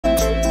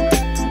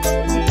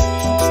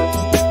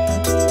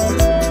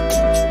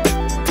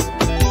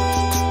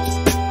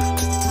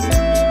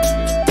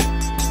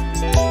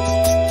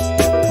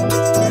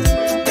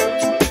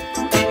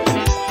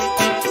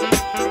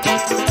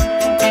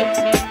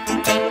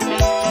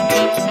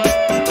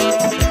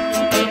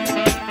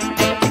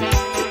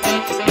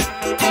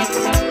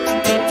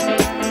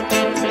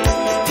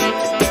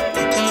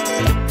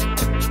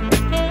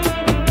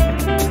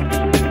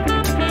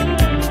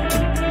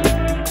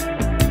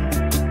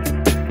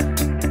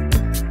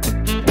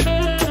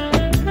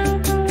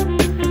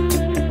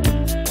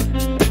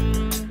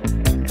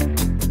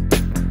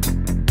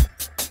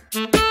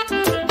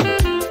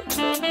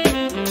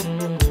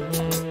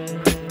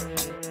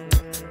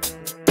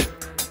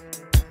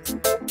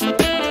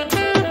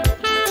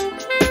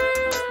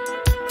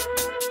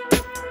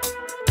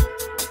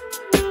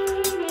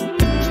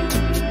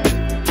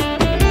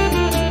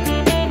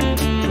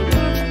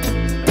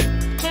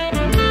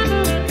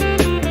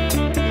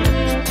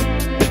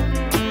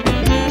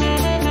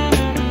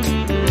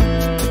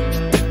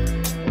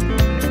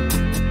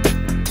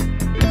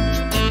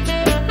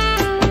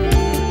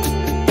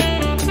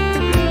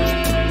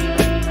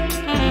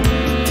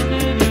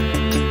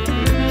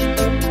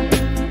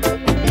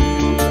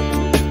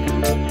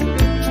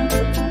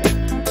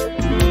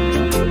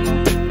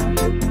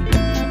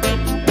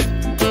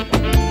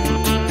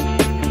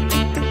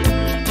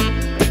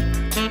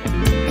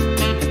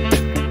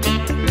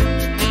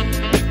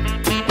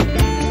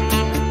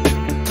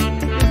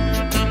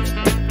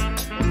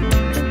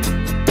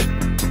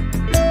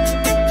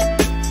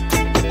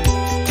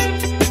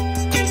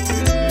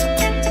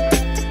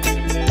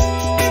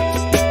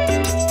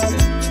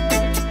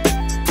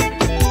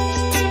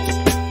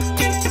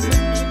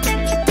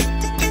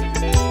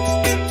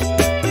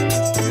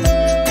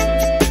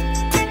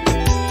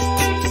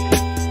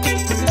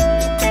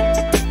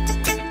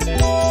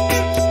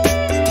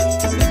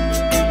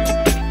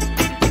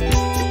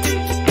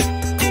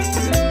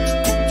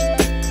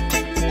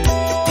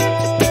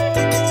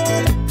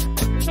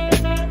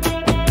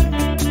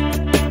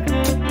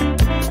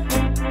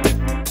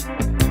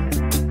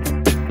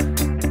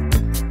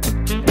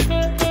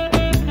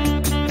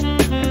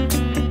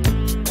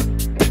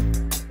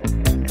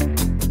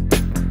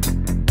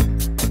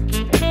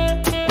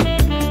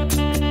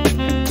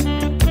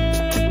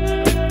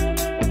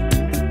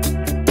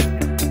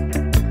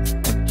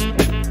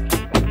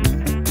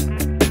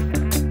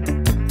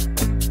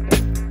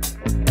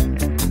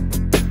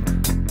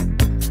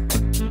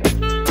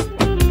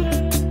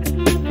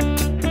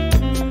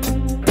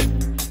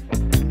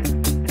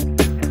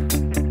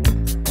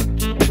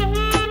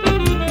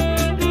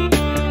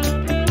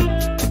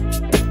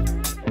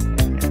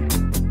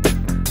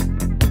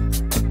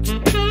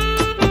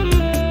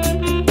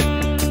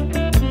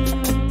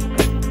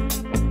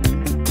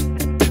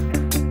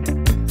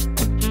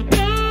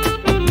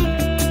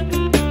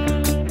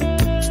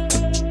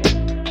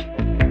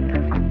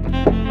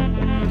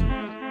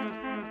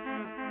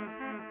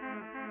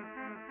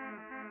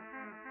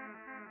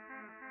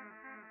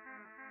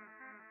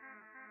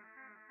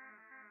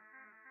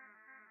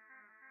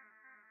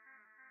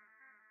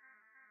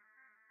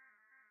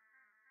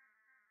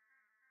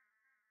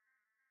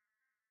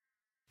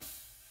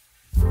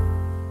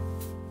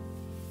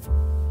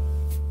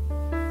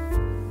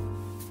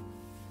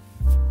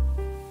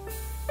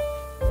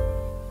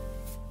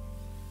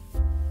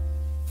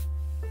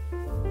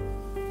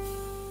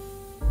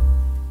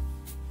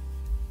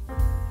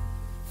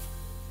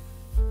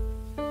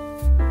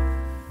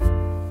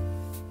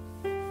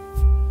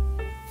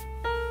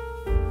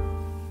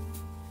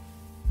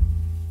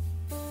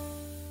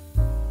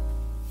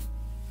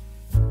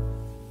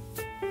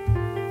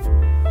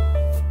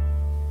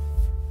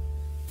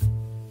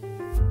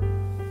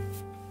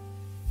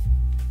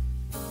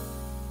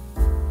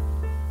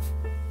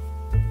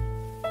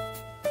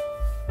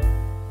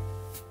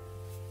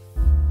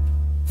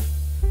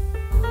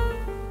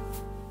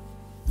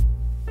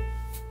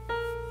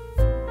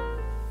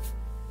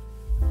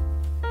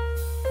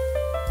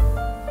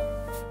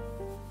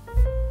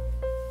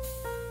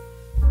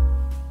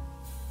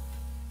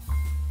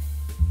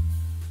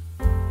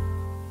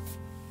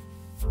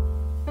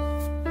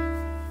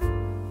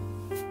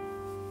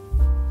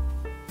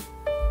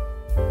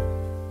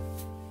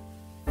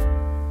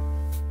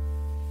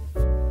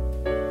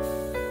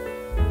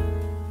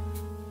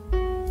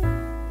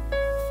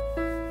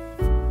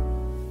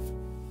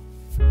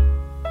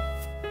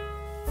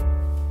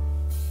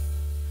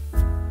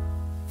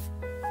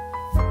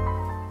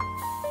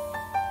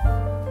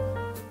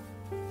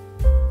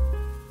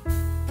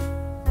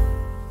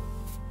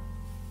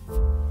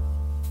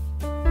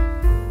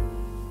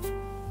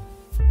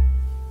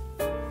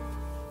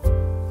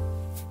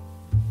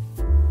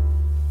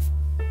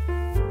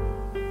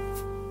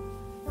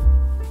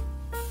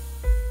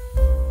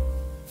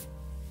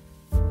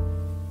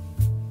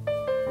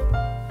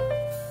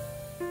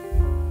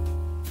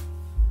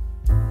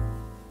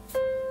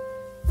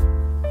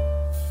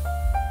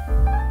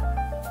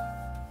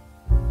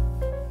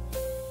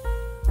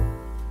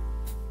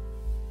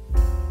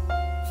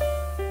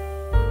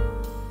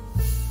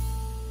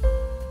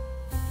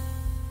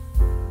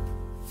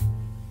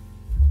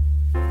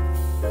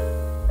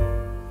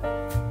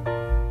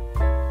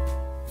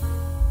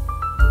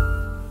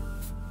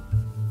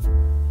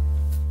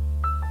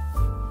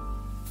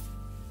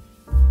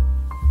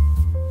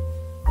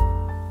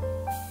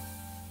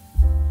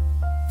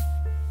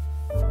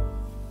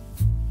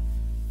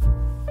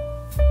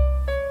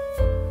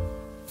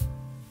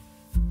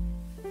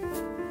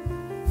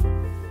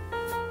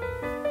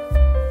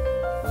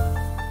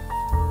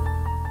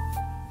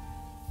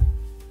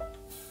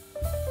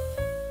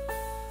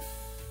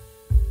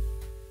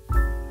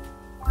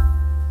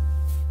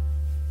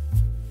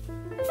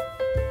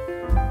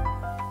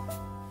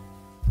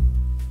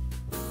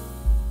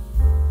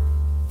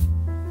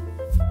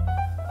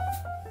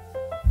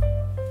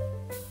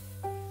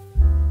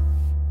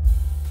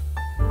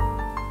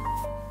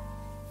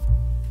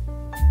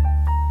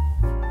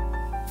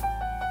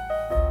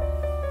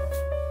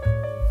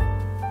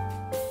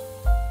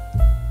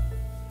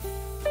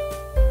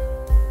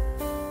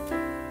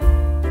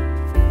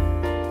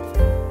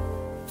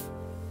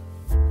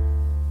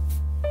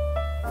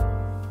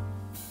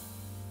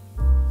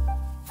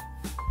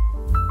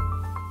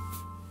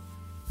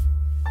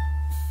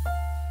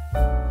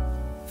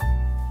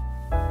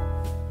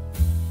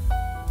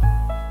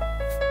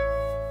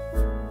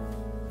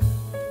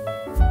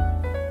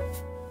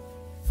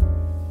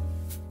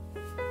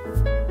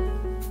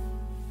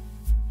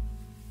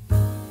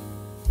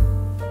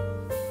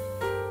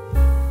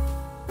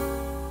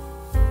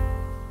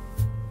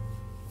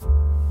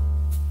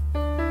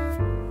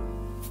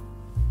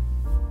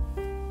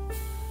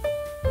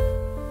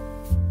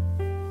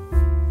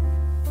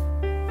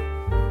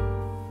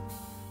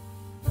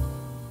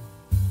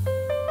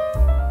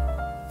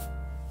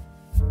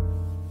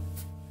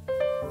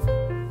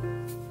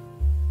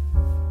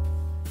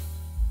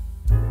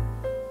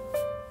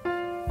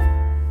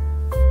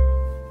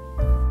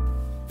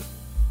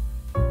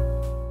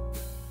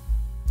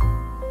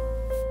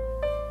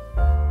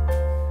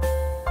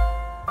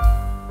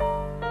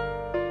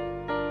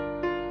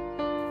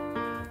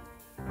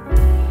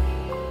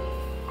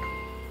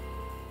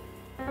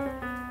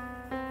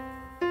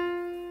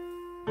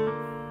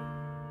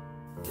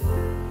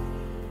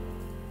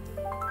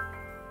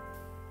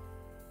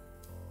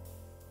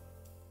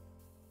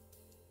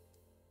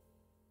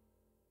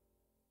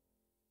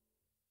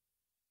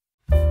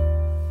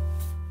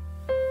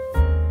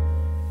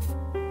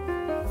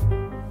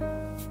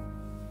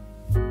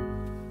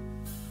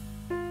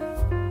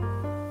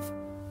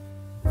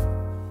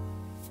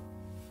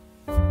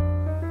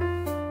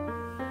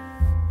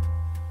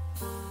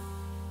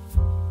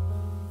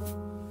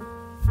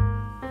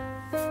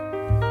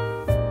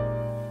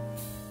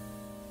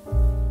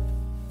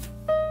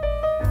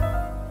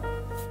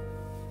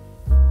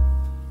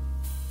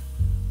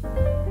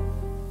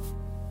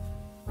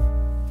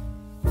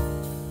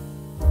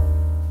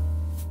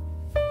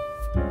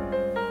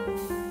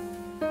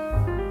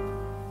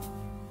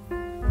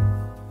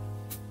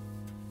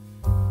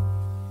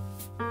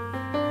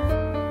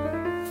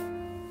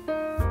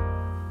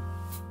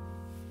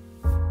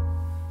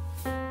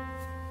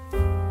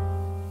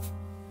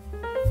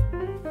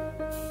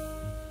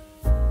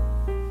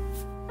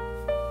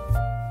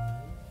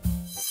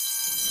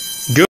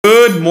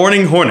Good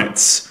morning,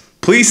 Hornets.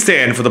 Please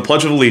stand for the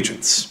Pledge of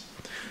Allegiance.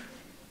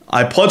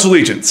 I pledge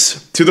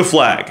allegiance to the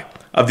flag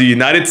of the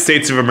United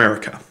States of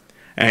America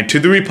and to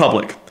the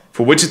republic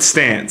for which it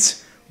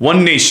stands,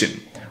 one nation,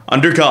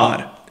 under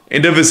God,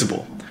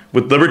 indivisible,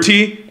 with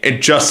liberty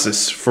and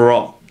justice for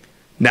all.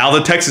 Now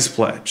the Texas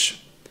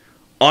Pledge.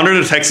 Honor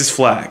the Texas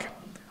flag.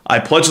 I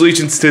pledge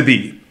allegiance to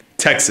thee,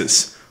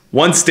 Texas,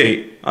 one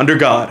state, under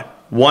God,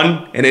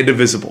 one and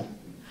indivisible.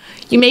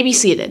 You may be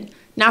seated.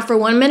 Now for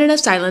 1 minute of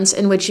silence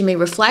in which you may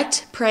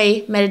reflect,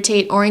 pray,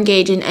 meditate, or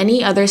engage in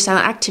any other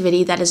silent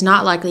activity that is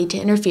not likely to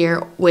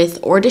interfere with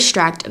or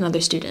distract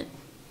another student.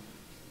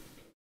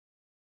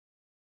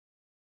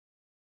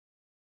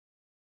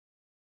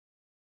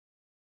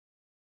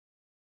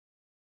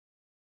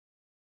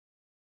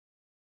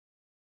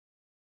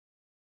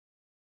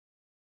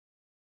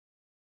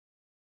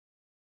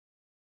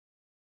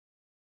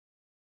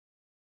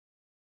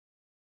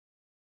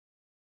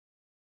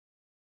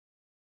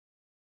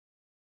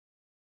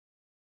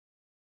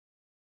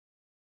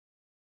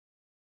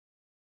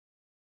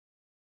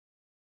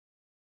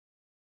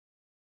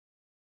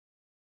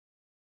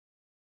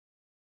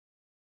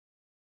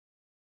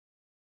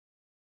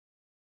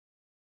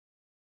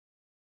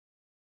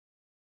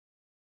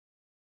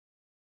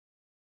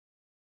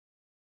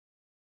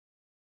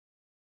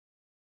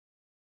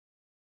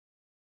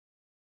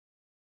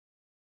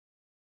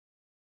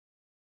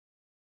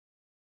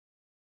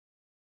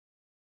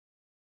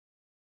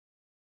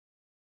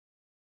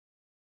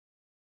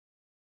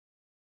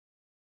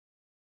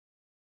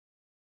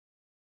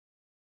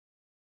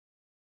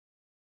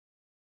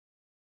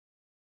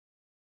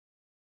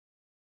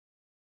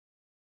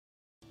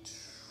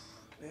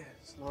 Man,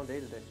 it's a long day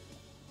today.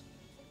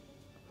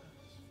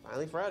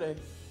 Finally Friday.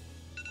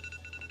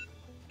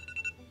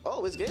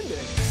 Oh, it's game day.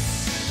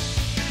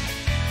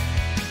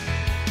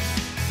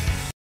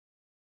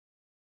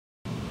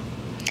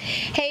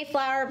 Hey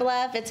Flower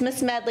Bluff, it's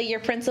Miss Medley, your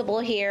principal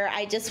here.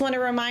 I just want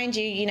to remind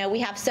you, we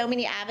have so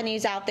many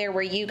avenues out there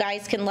where you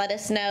guys can let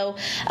us know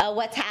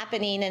what's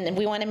happening, and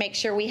we want to make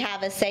sure we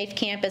have a safe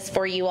campus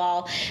for you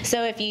all.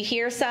 So if you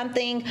hear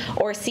something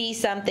or see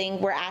something,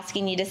 we're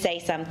asking you to say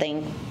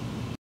something.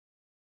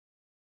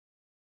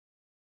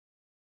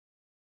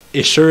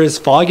 It sure is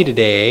foggy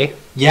today.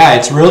 Yeah,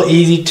 it's real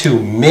easy to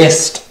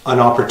miss an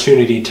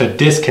opportunity to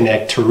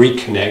disconnect to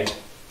reconnect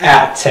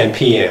at 10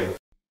 p.m.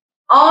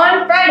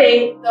 On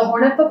Friday, the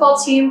Hornet football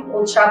team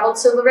will travel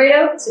to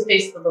Laredo to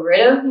face the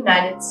Laredo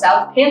United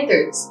South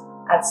Panthers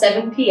at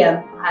 7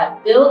 p.m.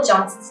 at Bill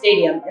Johnson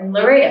Stadium in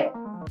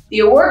Laredo. The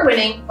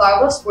award-winning Flower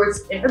Bluff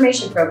Sports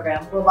Information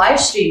Program will live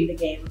stream the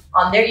game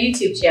on their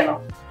YouTube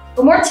channel.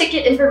 For more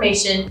ticket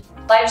information,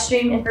 live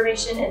stream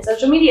information, and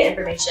social media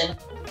information,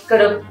 go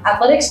to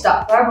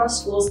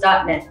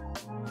athletics.flowerbluffschools.net.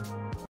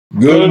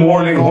 Good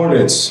morning,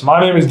 Hornets. My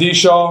name is D.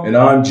 Shaw. And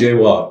I'm Jay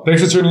Watt.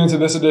 Thanks for tuning into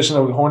this edition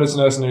of Hornets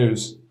Nest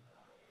News.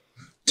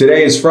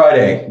 Today is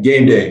Friday,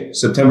 game day,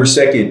 September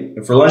 2nd.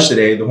 And for lunch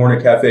today, the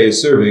Hornet Cafe is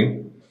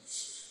serving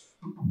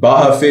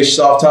Baja Fish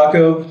Soft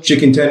Taco,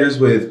 chicken tenders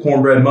with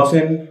cornbread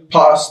muffin,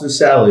 pasta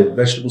salad,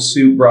 vegetable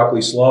soup,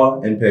 broccoli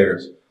slaw, and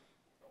pears.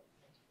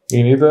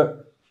 You need that?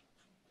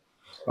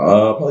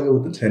 I'll probably go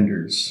with the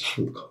tenders.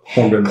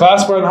 Cornbread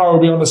Class Brett Hart will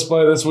be on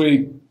display this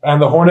week,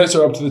 and the Hornets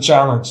are up to the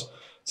challenge.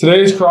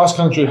 Today's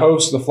cross-country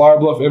hosts the Flower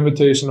Bluff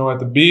Invitational at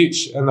the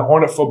beach, and the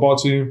Hornet football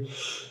team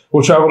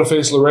will travel to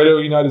face Laredo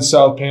United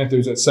South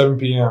Panthers at 7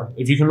 p.m.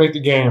 If you can make the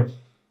game,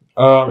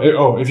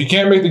 if you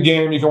can't make the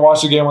game, you can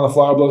watch the game on the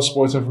Flower Bluff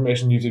Sports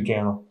Information YouTube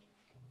channel.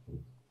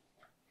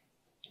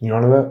 You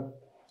on to that?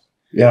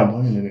 Yeah, I'm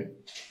playing in it.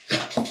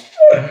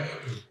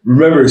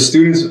 Remember,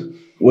 students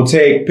will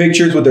take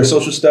pictures with their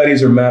social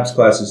studies or maps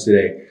classes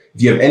today.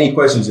 If you have any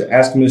questions,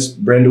 ask Miss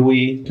Brenda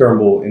Wee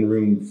Turnbull in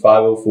room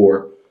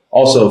 504.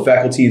 Also,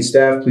 faculty and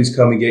staff, please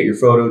come and get your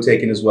photo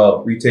taken as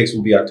well. Retakes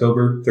will be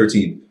October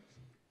 13th.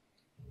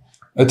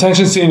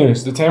 Attention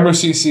seniors, the Tamara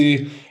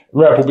CC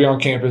rep will be on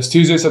campus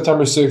Tuesday,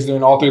 September 6th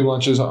during all 3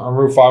 lunches on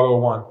room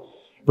 501.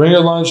 Bring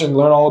your lunch and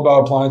learn all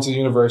about applying to the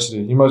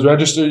university. You must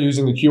register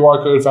using the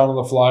QR code found on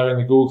the flyer in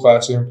the Google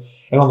Classroom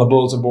and on the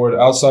bulletin board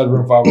outside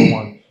room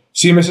 501.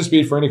 See Mrs.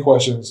 Speed for any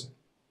questions,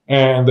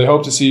 and they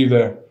hope to see you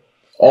there.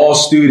 All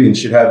students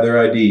should have their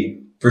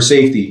ID. For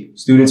safety,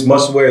 students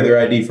must wear their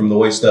ID from the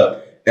waist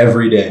up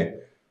every day.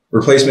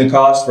 Replacement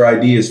cost for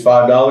ID is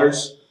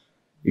 $5.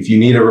 If you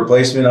need a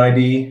replacement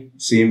ID,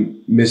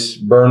 see Miss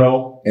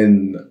Burno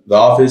in the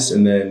office,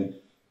 and then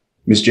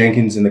Miss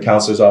Jenkins in the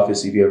counselor's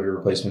office if you have your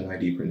replacement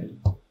ID printed.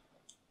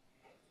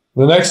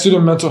 The next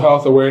Student Mental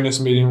Health Awareness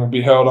Meeting will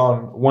be held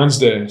on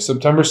Wednesday,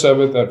 September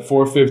 7th at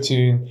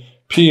 4:15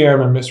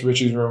 p.m. in Miss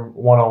Ritchie's room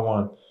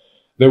 101.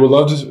 They would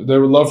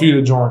love for you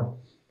to join.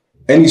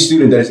 Any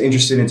student that is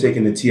interested in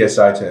taking the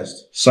TSI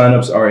test,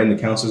 signups are in the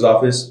counselor's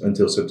office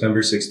until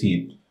September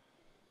 16th.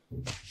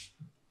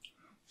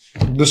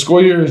 The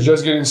school year is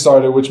just getting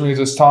started, which means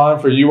it's time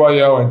for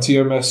UIL and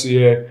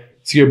TMSCA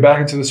to get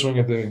back into the swing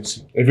of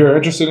things. If you're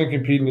interested in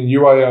competing in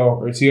UIL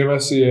or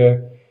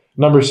TMSCA,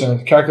 number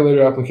sense,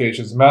 calculator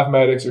applications,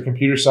 mathematics, or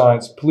computer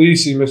science,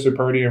 please see Mr.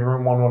 Purdy in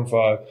room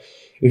 115.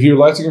 If you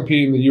would like to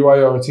compete in the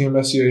UIO or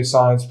TMSCA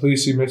science,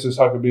 please see Mrs.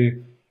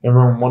 Huckabee in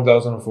room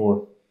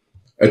 1004.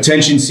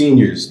 Attention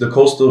seniors, the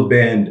Coastal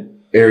Bend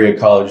Area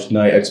College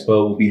Night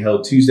Expo will be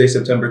held Tuesday,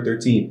 September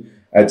 13th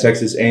at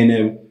Texas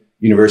A&M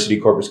University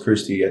Corpus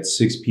Christi at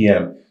 6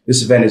 p.m.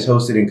 This event is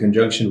hosted in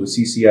conjunction with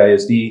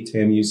CCISD,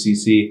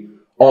 TAMU-CC.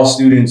 All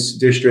students,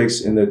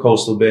 districts in the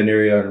Coastal Bend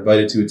area are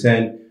invited to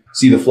attend.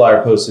 See the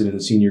flyer posted in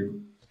the senior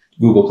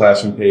Google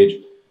Classroom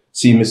page.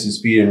 See Mrs.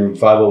 Speed in room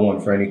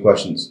 501 for any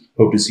questions.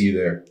 Hope to see you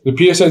there. The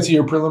PSAT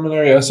or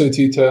preliminary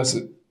SAT test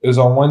is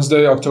on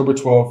Wednesday, October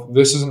 12th.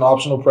 This is an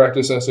optional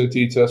practice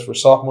SAT test for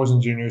sophomores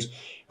and juniors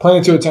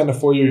planning to attend a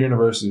four-year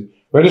university.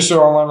 Register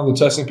online on the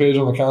testing page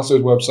on the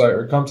counselor's website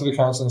or come to the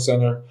counseling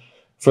center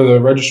for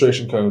the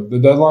registration code. The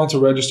deadline to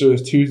register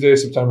is Tuesday,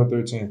 September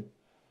 13th.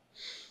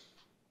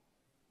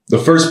 The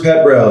first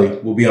pep rally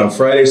will be on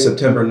Friday,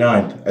 September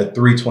 9th at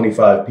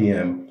 3:25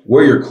 p.m.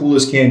 Wear your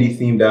coolest candy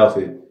themed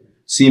outfit.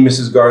 See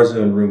Mrs.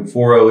 Garza in room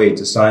 408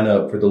 to sign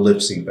up for the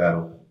lip sync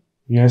battle.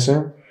 You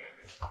answer?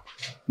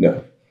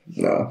 No.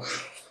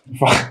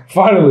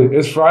 Finally,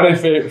 it's Friday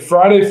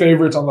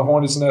favorites on the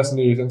Hornets Nest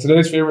News, and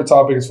today's favorite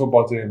topic is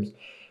football teams.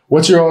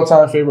 What's your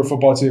all-time favorite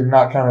football team?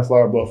 Not counting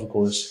Flower Bluff, of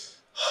course.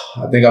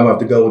 I think I'm going to have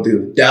to go with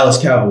the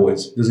Dallas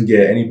Cowboys. Doesn't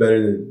get any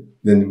better than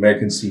the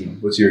American team.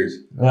 What's yours?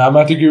 Yeah, I'm going to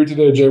have to agree with you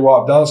there, J.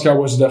 Watt. Dallas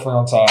Cowboys is definitely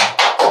on top.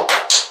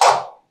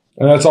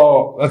 And that's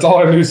all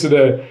our news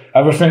today.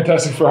 Have a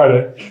fantastic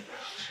Friday.